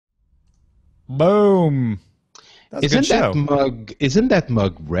Boom. That's a good show. Isn't that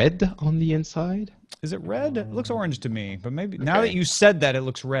mug red on the inside? Is it red? It looks orange to me, but maybe now that you said that, it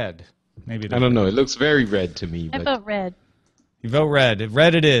looks red. Maybe I don't know. It looks very red to me. I vote red. You vote red.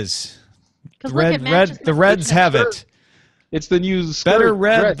 Red it is. Red. The Reds have it. It's the news. Better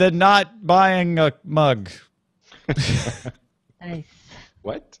red than not buying a mug. Nice.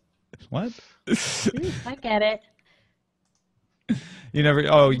 What? What? I get it. You never.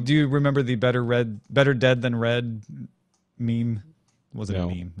 Oh, do you remember the better dead than red meme? Wasn't a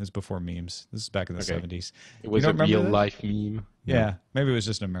meme. It was before memes. This is back in the 70s. It was a real life meme. Yeah, maybe it was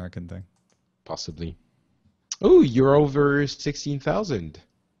just an American thing. Possibly. Oh, you're over 16,000.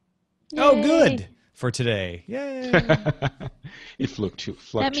 Oh, good for today. Yay! It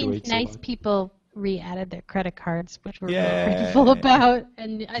fluctuates. That means nice people re-added their credit cards, which we're Yay. grateful about.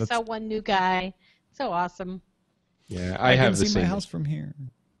 And I saw one new guy. So awesome. Yeah, I have the see same. My house from here.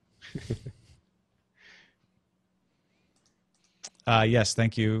 Yes,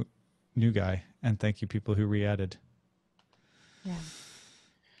 thank you, new guy, and thank you, people who re-added. Yeah.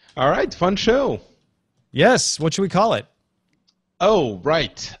 All right, fun show. Yes, what should we call it? Oh,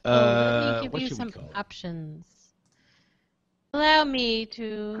 right. Let me give what you should some we call it? options. Allow me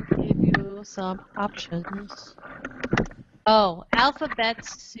to give you some options. Oh, alphabet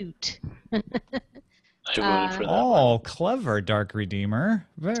suit. I voted for that Oh, clever, Dark Redeemer.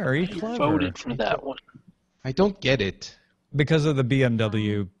 Very one. clever. I voted for that one. I don't get it. Because of the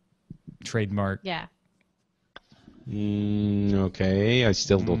BMW trademark. Yeah. Okay, I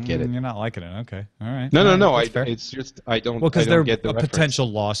still don't get it. You're not liking it. Okay, all right. No. That's fair. It's just I don't. Well, because they're they're get the a reference.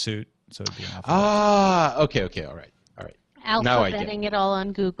 potential lawsuit. So it'd be an alphabet. Okay. All right. Now I get Alphabeting it all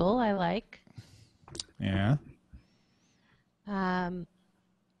on Google, I like. Yeah.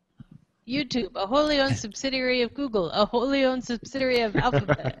 YouTube, a wholly owned subsidiary of Google, a wholly owned subsidiary of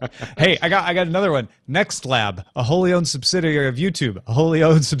Alphabet. Hey, I got another one. Next Lab, a wholly owned subsidiary of YouTube, a wholly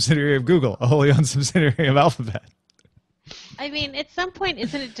owned subsidiary of Google, a wholly owned subsidiary of Alphabet. I mean, at some point,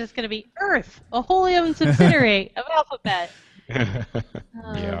 isn't it just going to be Earth, a wholly owned subsidiary of Alphabet?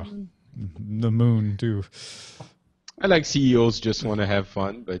 Yeah. The moon too. I like CEOs just want to have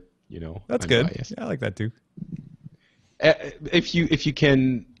fun, but That's I'm good. biased. Yeah, I like that too. If you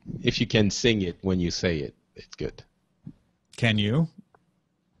can sing it when you say it, it's good. Can you?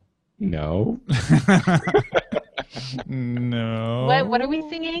 No. No. What are we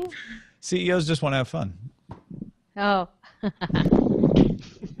singing? CEOs just want to have fun. Oh.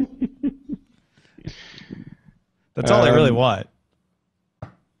 That's all they really want.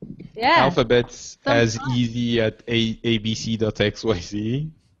 Yeah. Alphabets Some as fun. easy at abc.xyz.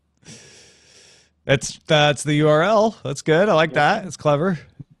 That's the URL. That's good. I like that. It's clever.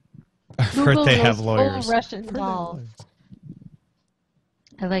 I've heard Google they goes have full lawyers. Russian doll.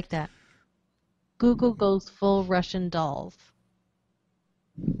 I like that. Google goes full Russian dolls.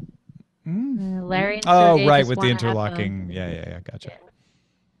 Larry and Oh, Sergey right, just with the wanna have interlocking. Yeah, gotcha.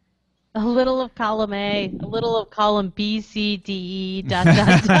 a little of column A, a little of column B, C, D, E, dot,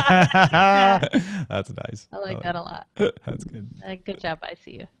 dot, dot. That's nice. I like that a lot. That's good. Good job, I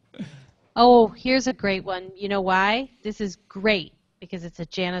see you. Oh, here's a great one. You know why? This is great because it's a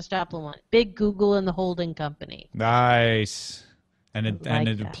Janis Joplin one. Big Google and the holding company. Nice. And it I like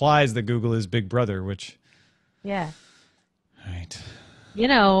it that. implies that Google is Big Brother, which Yeah. right.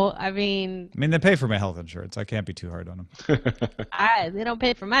 I mean, they pay for my health insurance. I can't be too hard on them. they don't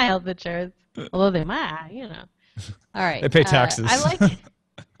pay for my health insurance, although they might, All right. They pay taxes. I like.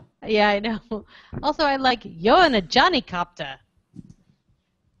 Yeah, I know. Also, I like Yo and a Johnny Copter.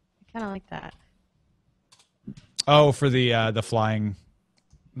 I kind of like that. Oh, for the flying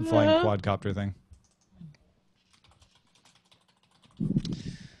quadcopter thing.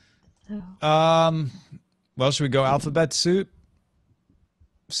 Well, should we go alphabet soup?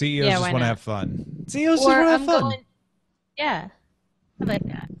 CEOs Yeah, just why want to not? have fun. CEOs just Or want to have I'm fun. going. Yeah, I like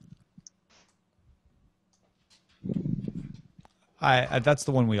that. That's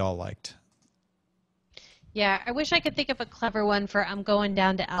the one we all liked. Yeah, I wish I could think of a clever one for I'm going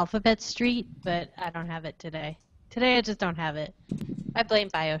down to Alphabet Street, but I don't have it today. Today I just don't have it. I blame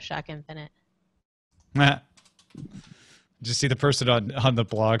BioShock Infinite. Just see the person on the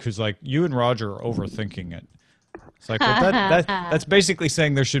blog who's like, you and Roger are overthinking it. It's like, well, that's basically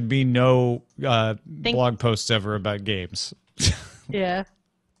saying there should be no blog posts ever about games. Yeah.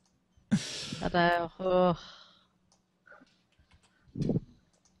 But,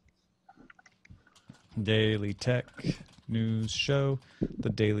 Daily Tech News Show, the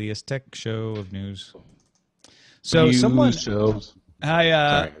dailiest tech show of news. So News someone, shows. hi,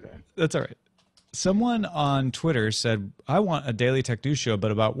 Sorry. that's all right. Someone on Twitter said, I want a Daily Tech News show, but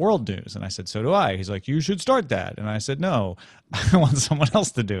about world news. And I said, so do I. He's like, you should start that. And I said, no, I want someone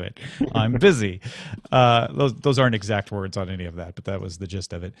else to do it. I'm busy. Those aren't exact words on any of that, but that was the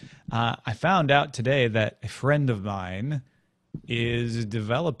gist of it. I found out today that a friend of mine is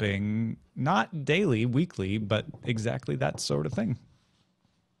developing not daily, weekly, but exactly that sort of thing.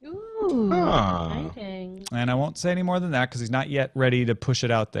 Ooh, Ah. exciting. And I won't say any more than that because he's not yet ready to push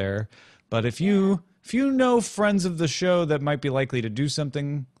it out there. But if you know friends of the show that might be likely to do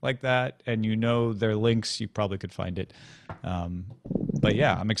something like that, and you know their links, you probably could find it. But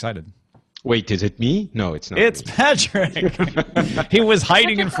yeah, I'm excited. Wait, is it me? No, it's not. It's me. Patrick. He was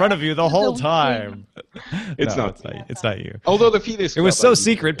hiding in front of you the whole time. It's No, not. It's not you. Although the fetus. It was so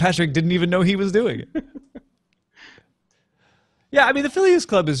secret, Patrick didn't even know he was doing it. Yeah, I mean, the Phileas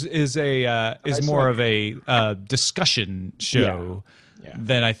Club is more of a discussion show Yeah.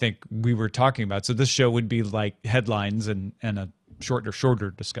 than I think we were talking about. So this show would be like headlines and a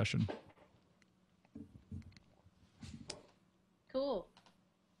shorter discussion. Cool.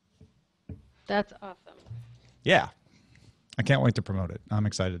 That's awesome. Yeah, I can't wait to promote it. I'm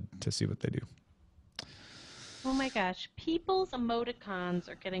excited to see what they do. Oh my gosh, people's emoticons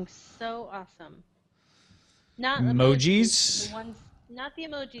are getting so awesome. Not Emojis? the ones, not the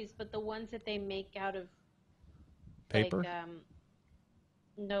emojis, but the ones that they make out of Paper? Like,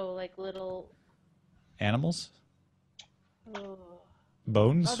 no, like little Animals? oh,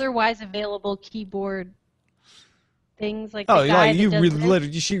 Bones? otherwise available keyboard things like Oh, the guy yeah, you that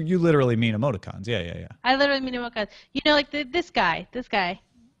does this. you literally mean emoticons. Yeah. I literally mean emoticons. You know, like this guy.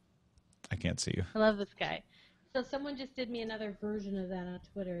 I can't see you. I love this guy. So someone just did me another version of that on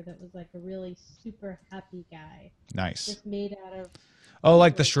Twitter that was like a really super happy guy. Nice. Just made out of Oh,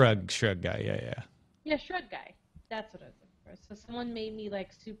 like the shrug guy. Yeah. yeah, shrug guy. That's what I was looking for. So someone made me like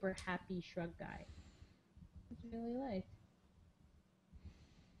super happy shrug guy. Which I really like.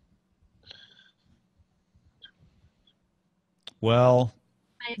 Well,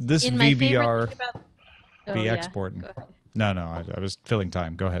 this In my favorite VBR thing about- be yeah, exporting. go ahead. No, I was filling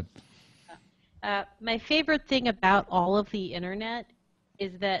time. Go ahead. My favorite thing about all of the internet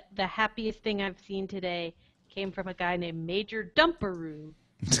is that the happiest thing I've seen today came from a guy named Major Dumperoo,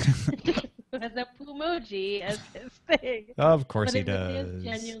 who has a Pumoji as his thing. Of course But he it really is does.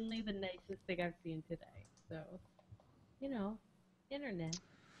 genuinely the nicest thing I've seen today. So, you know, internet.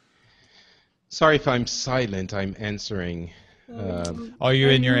 Sorry if I'm silent. I'm answering. Oh, you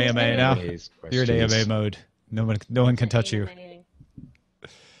in your AMA now? Today's You're in questions. AMA mode. No one can touch you. AMA.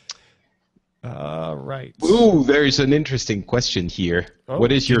 All right. Ooh, there's an interesting question here. Oh,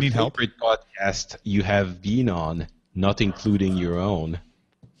 What is do you your need help? favorite podcast you have been on, not including your own?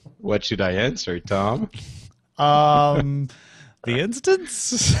 What should I answer, Tom? The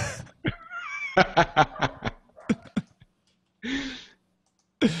instance?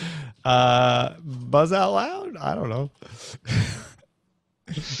 Buzz out loud? I don't know.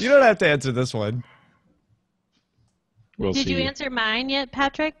 You don't have to answer this one. We'll Did see. you answer mine yet,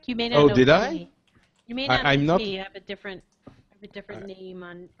 Patrick? You may not Oh, know did it's I? me. You may not I'm know not- it's me. I have a different name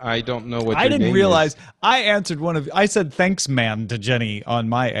on. I don't know what I your didn't name realize. is. I answered I said thanks, man, to Jenny on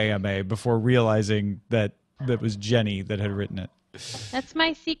my AMA before realizing that was Jenny that had written it. That's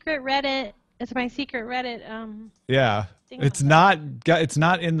my secret Reddit. It's my secret Reddit. Yeah. Think It's about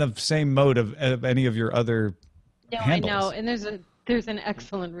not in the same mode of any of your other No, handles. I know, and there's an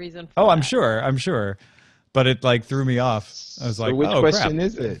excellent reason for Oh, that. I'm sure. But it like threw me off. I was like, so which oh, question crap.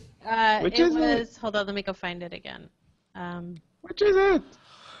 is it? Which it is it? was. Hold on, let me go find it again. Which is it?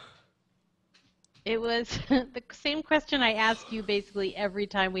 It was the same question I ask you basically every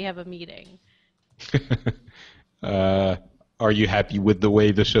time we have a meeting. Are you happy with the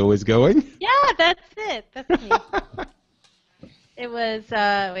way the show is going? Yeah, that's it. That's me. It was.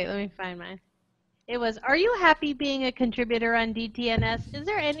 Wait, let me find mine. It was. Are you happy being a contributor on DTNS? Is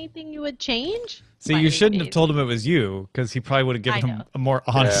there anything you would change? See, you shouldn't have told him it was you, because he probably would have given I him know. a more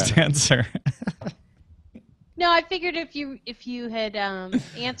honest answer. No, I figured if you had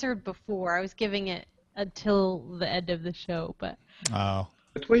answered before, I was giving it until the end of the show, but. Oh.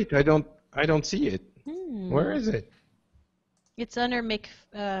 But wait, I don't see it. Where is it? It's under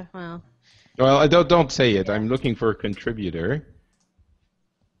well. Well, I don't say it. I'm looking for a contributor.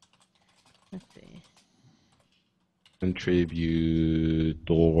 Let's see. Contributor.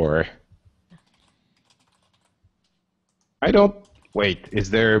 I don't. Wait, is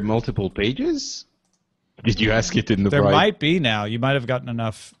there multiple pages? Did you ask it in the There right? might be now. You might have gotten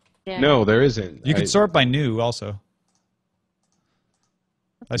enough. Yeah. No, there isn't. You could sort by new also.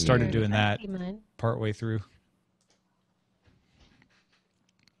 I started Yeah. doing that I see mine. partway through.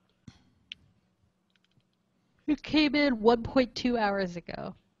 You came in 1.2 hours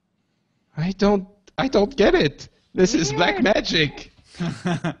ago. I don't get it. This is black Weird. magic.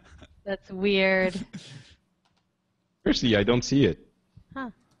 That's weird. Seriously, I don't see it. Huh.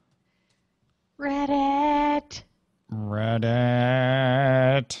 Reddit.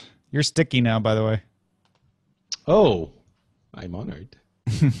 Reddit. You're sticky now, by the way. Oh, I'm honored.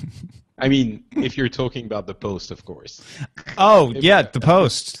 I mean, if you're talking about the post, of course. Oh, yeah, the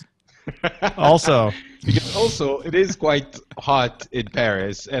post. Also. Because also, it is quite hot in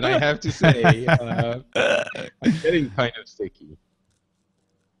Paris, and I have to say, I'm getting kind of sticky.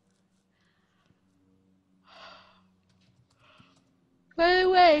 By the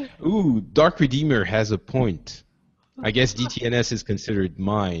way. Ooh, Dark Redeemer has a point. I guess DTNS is considered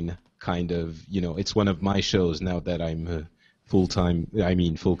mine, kind of. You know, it's one of my shows now that I'm a full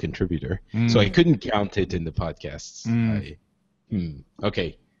contributor. So I couldn't count it in the podcasts.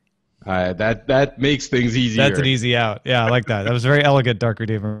 Okay. That makes things easier. That's an easy out. Yeah, I like that. That was very elegant, Dark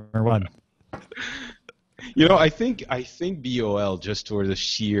Redeemer 1. You know, I think BOL, just for the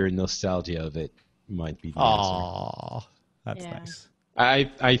sheer nostalgia of it, might be the answer. Aww, that's Yeah. nice.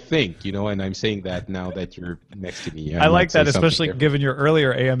 I think, you know, and I'm saying that now that you're next to me. I like that, especially given your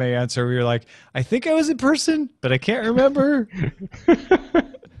earlier AMA answer where you're like, I think I was in person, but I can't remember.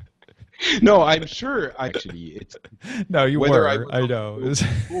 No, I'm sure, actually. It's No, you whether were. I was know. on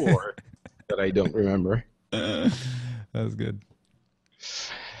before that I don't remember. That was good.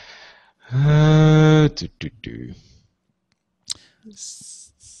 Do.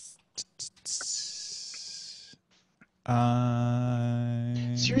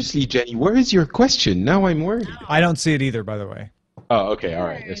 Seriously, Jenny, where is your question? Now I'm worried. I don't see it either, by the way. Oh, okay, all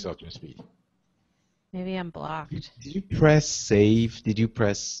right. That's not just me. Maybe I'm blocked. Did you press save? Did you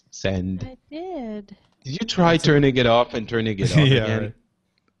press send? I did. Did you try turning it off and turning it on Yeah, again? right.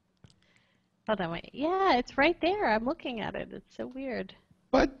 Hold on, wait. Yeah, it's right there. I'm looking at it. It's so weird.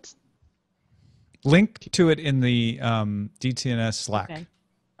 But Link to it in the DTNS Slack. Okay.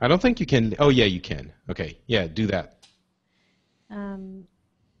 I don't think you can. Oh, yeah, you can. Okay, yeah, do that.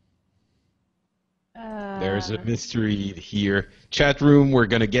 There's a mystery here. Chat room, we're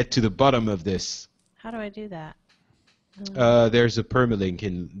going to get to the bottom of this. How do I do that? There's a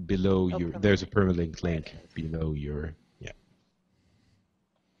permalink below Oh, your. There's a permalink link below your. Yeah.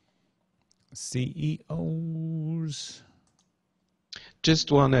 CEOs.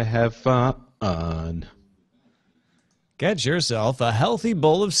 Just want to have fun. Get yourself a healthy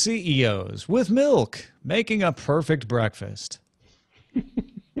bowl of CEOs with milk, making a perfect breakfast.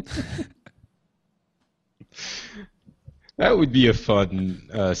 That would be a fun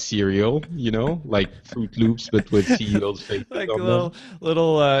cereal, you know, like Fruit Loops, but with CEOs faces Like on them.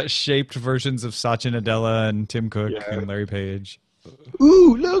 little shaped versions of Satya Nadella and Tim Cook Yeah. and Larry Page.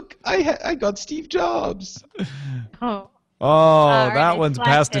 Ooh, look, I got Steve Jobs. Oh. Oh, Sorry, that I one's slacked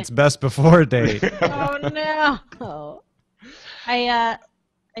past it. its best before date. Oh no. I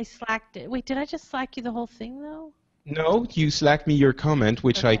slacked it. Wait, did I just slack you the whole thing though? No, you slacked me your comment,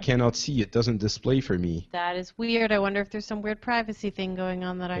 which I cannot see. It doesn't display for me. That is weird. I wonder if there's some weird privacy thing going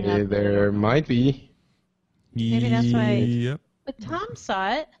on that I have. There might be. Maybe that's why- Yep. But Tom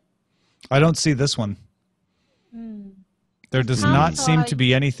saw it. I don't see this one. There does Tom not saw seem to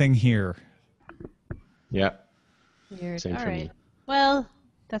be anything here. Yeah. Weird. Same All for me. right. Well,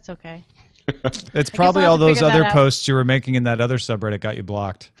 that's okay. It's probably I'll all have to those figure that other out. posts you were making in that other subreddit got you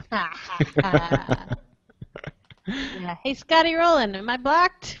blocked. Yeah. Hey, Scotty Rowland, am I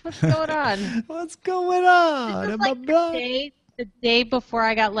blocked? What's going on? What's going on? This Am was I like blocked? the day before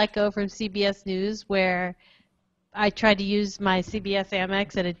I got let go from CBS News, where I tried to use my CBS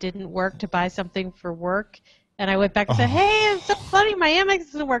Amex and it didn't work to buy something for work. And I went back and said, "Hey, it's so funny, my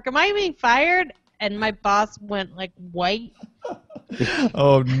Amex doesn't work. Am I being fired?" And my boss went like white.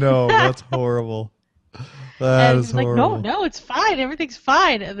 Oh no, that's horrible. That And he is was like, horrible. no, it's fine. Everything's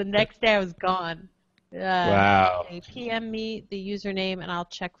fine. And the next day I was gone. Wow. They PM me the username and I'll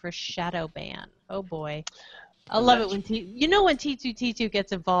check for shadow ban. Oh boy. I love it when when T2T2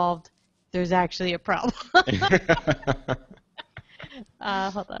 gets involved, there's actually a problem.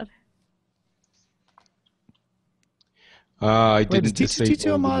 Hold on. I Wait, didn't does T2T2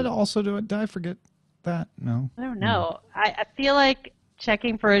 disable mod the- also do it? Did I forget that? No. I don't know. I feel like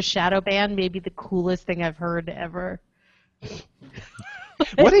checking for a shadow ban may be the coolest thing I've heard ever.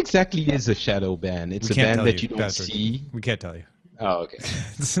 What exactly is a shadow ban? It's We a can't ban tell that you. you don't That's see. We can't tell you. Oh, okay.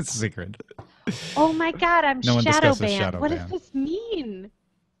 It's a secret. Oh my god, I'm No one shadow discusses banned. shadow What ban. does this mean?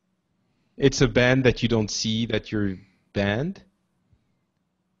 It's a ban that you don't see that you're banned.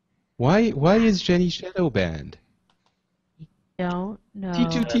 Why is Jenny shadow banned? Don't know.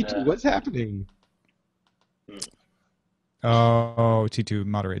 T2T2, what's happening? Oh, T2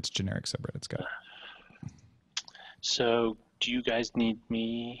 moderates generic subreddits. Got it. So, do you guys need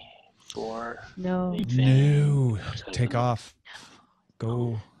me for No. anything? No, Okay. take off.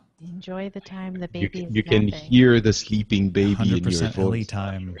 Go. Enjoy the time the You, baby is you can napping. hear the sleeping baby in your 100% Ellie voice.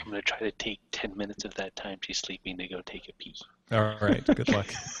 time. I'm going to try to take 10 minutes of that time she's sleeping to go take a pee. All right. Good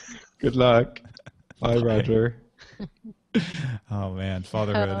luck. Good luck. Bye, Roger. Oh man,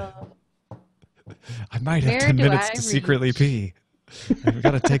 fatherhood. Oh, I might have Where 10 do minutes I to secretly reach? pee. I've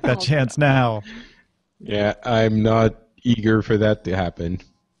got to take that Oh, chance now. Yeah, I'm not eager for that to happen.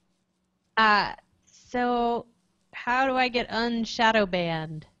 so how do I get unshadow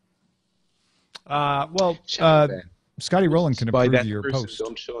banned? Well, Shadow ban. Scotty Rowland can By approve that your person, post.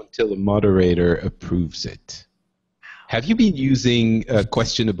 don't show until the moderator approves it. Have you been using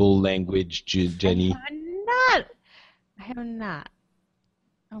questionable language, Jenny? I'm not. I have not.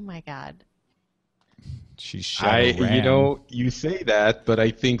 Oh my god. She's shadow ran. You know, you say that, but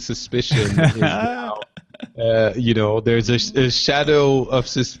I think suspicion is now, there's a shadow of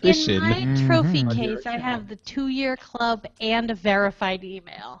suspicion. In my trophy Mhm. case, I have the 2-year club and a verified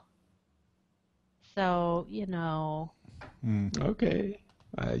email. So, Okay,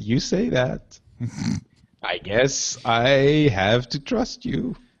 you say that. I guess I have to trust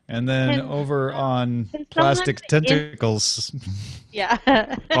you. And then Can- over on can plastic someone tentacles yeah.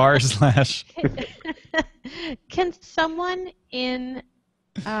 / Can someone in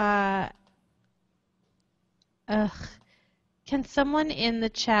can someone in the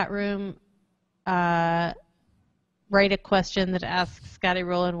chat room write a question that asks Scotty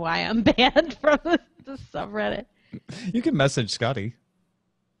Rowland why I'm banned from the subreddit? You can message Scotty.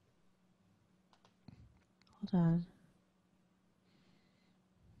 Hold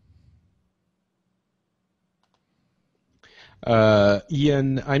on.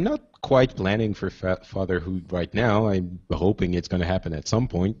 Ian, I'm not quite planning for fatherhood right now. I'm hoping it's going to happen at some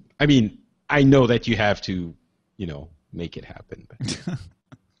point. I mean, I know that you have to, make it happen. But...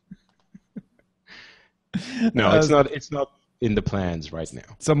 no, it's not. It's not in the plans right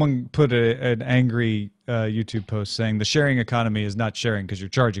now. Someone put an angry YouTube post saying the sharing economy is not sharing because you're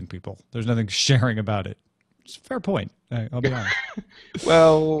charging people. There's nothing sharing about it. It's a fair point. I'll be honest.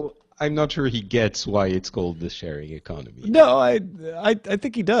 Well, I'm not sure he gets why it's called the sharing economy. No, I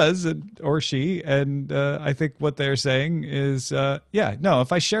think he does, or she, and I think what they're saying is,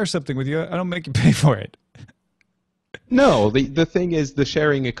 if I share something with you, I don't make you pay for it. No, the thing is, the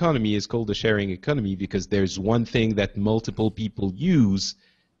sharing economy is called the sharing economy because there's one thing that multiple people use.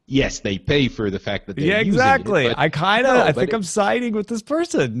 Yes, they pay for the fact that they're exactly. using it. I think I'm siding with this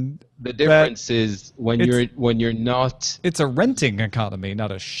person. The difference is when you're not. It's a renting economy,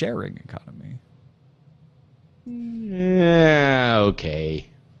 not a sharing economy. Yeah. Okay.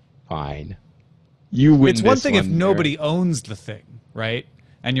 Fine. You win. It's one thing if nobody owns the thing, right?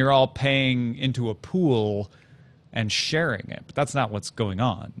 And you're all paying into a pool and sharing it, but that's not what's going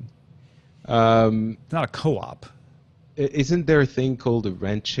on. It's not a co-op. Isn't there a thing called a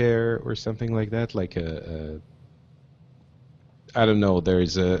rent share or something like that? Like I don't know.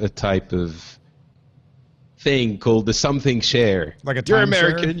 There's a type of thing called the something share. Like a timeshare? You're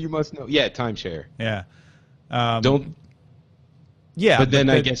American, you must know. Yeah, timeshare. Yeah. Don't. Yeah, but then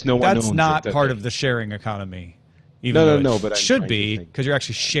I guess no one owns it. That's not part Okay. of the sharing economy. No, but it I'm should trying to be think. because you're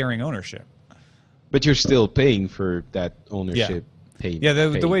actually sharing ownership. But you're still paying for that ownership. Yeah,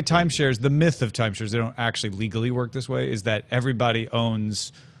 the way timeshares, the myth of timeshares, they don't actually legally work this way, is that everybody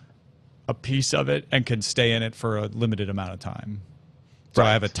owns a piece of it and can stay in it for a limited amount of time. So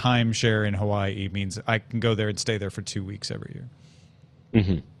I have a timeshare in Hawaii, means I can go there and stay there for 2 weeks every year.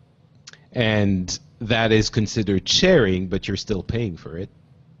 Mm-hmm. And that is considered sharing, but you're still paying for it.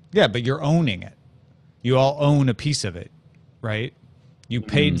 Yeah, but you're owning it. You all own a piece of it, right? You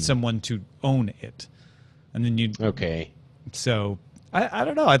paid someone to own it, and then you. Okay. So I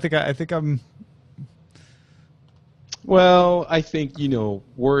don't know. I think I'm. Well, I think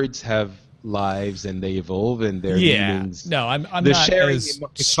words have lives and they evolve and their meanings. No, I'm The not sharing as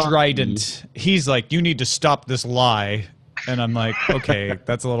economy- strident. He's like, you need to stop this lie, and I'm like, okay,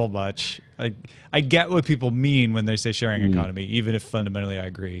 that's a little much. I get what people mean when they say sharing economy, even if fundamentally I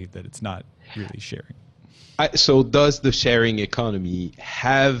agree that it's not really sharing. So does the sharing economy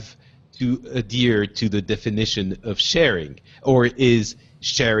have to adhere to the definition of sharing, or is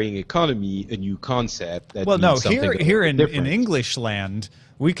sharing economy a new concept that means something here in different? English land,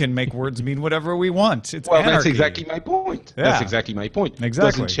 we can make words mean whatever we want. It's Well, anarchy. that's exactly my point. Yeah. That's exactly my point.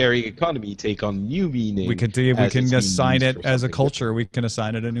 Exactly. Doesn't sharing economy take on new meaning? We can assign it as a culture. We can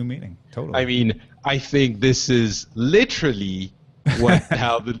assign it a new meaning. Totally. I mean, I think this is literally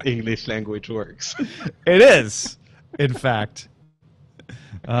how the English language works. It is, in fact.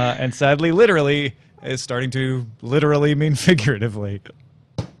 And sadly, literally is starting to literally mean figuratively.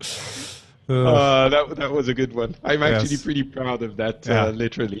 That was a good one. I'm actually Yes. pretty proud of that, Yeah.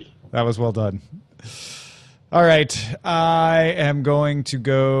 literally. That was well done. All right. I am going to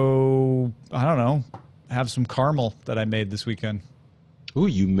go, I don't know, have some caramel that I made this weekend. Ooh,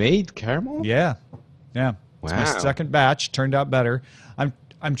 you made caramel? Yeah. Yeah. It's my Wow. second batch. Turned out better.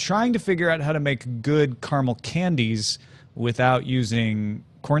 I'm trying to figure out how to make good caramel candies without using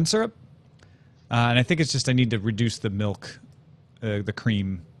corn syrup. And I think it's just I need to reduce the milk, the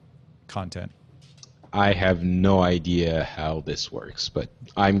cream content. I have no idea how this works, but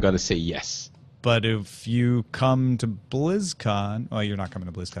I'm going to say yes. But if you come to BlizzCon, well, you're not coming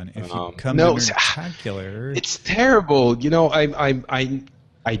to BlizzCon. If you come no, to Nerdtacular, It's terrible. You know, I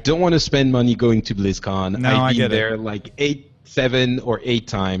don't want to spend money going to BlizzCon. No, I I've get been it. there like 7 or 8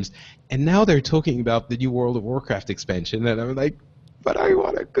 times, and now they're talking about the new World of Warcraft expansion, and I'm like, but I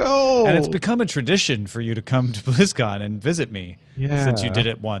want to go. and it's become a tradition for you to come to BlizzCon and visit me since you Yeah. did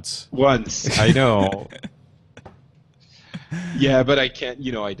it once. Once, I know. Yeah, but I can't.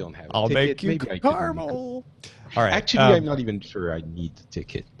 You know, I don't have. I'll ticket. make you Maybe I could- caramel. All right. Actually, I'm not even sure I need the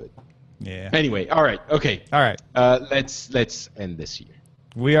ticket, but Yeah. anyway. All right. Okay. All right. Let's end this here.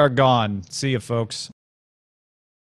 We are gone. See you, folks.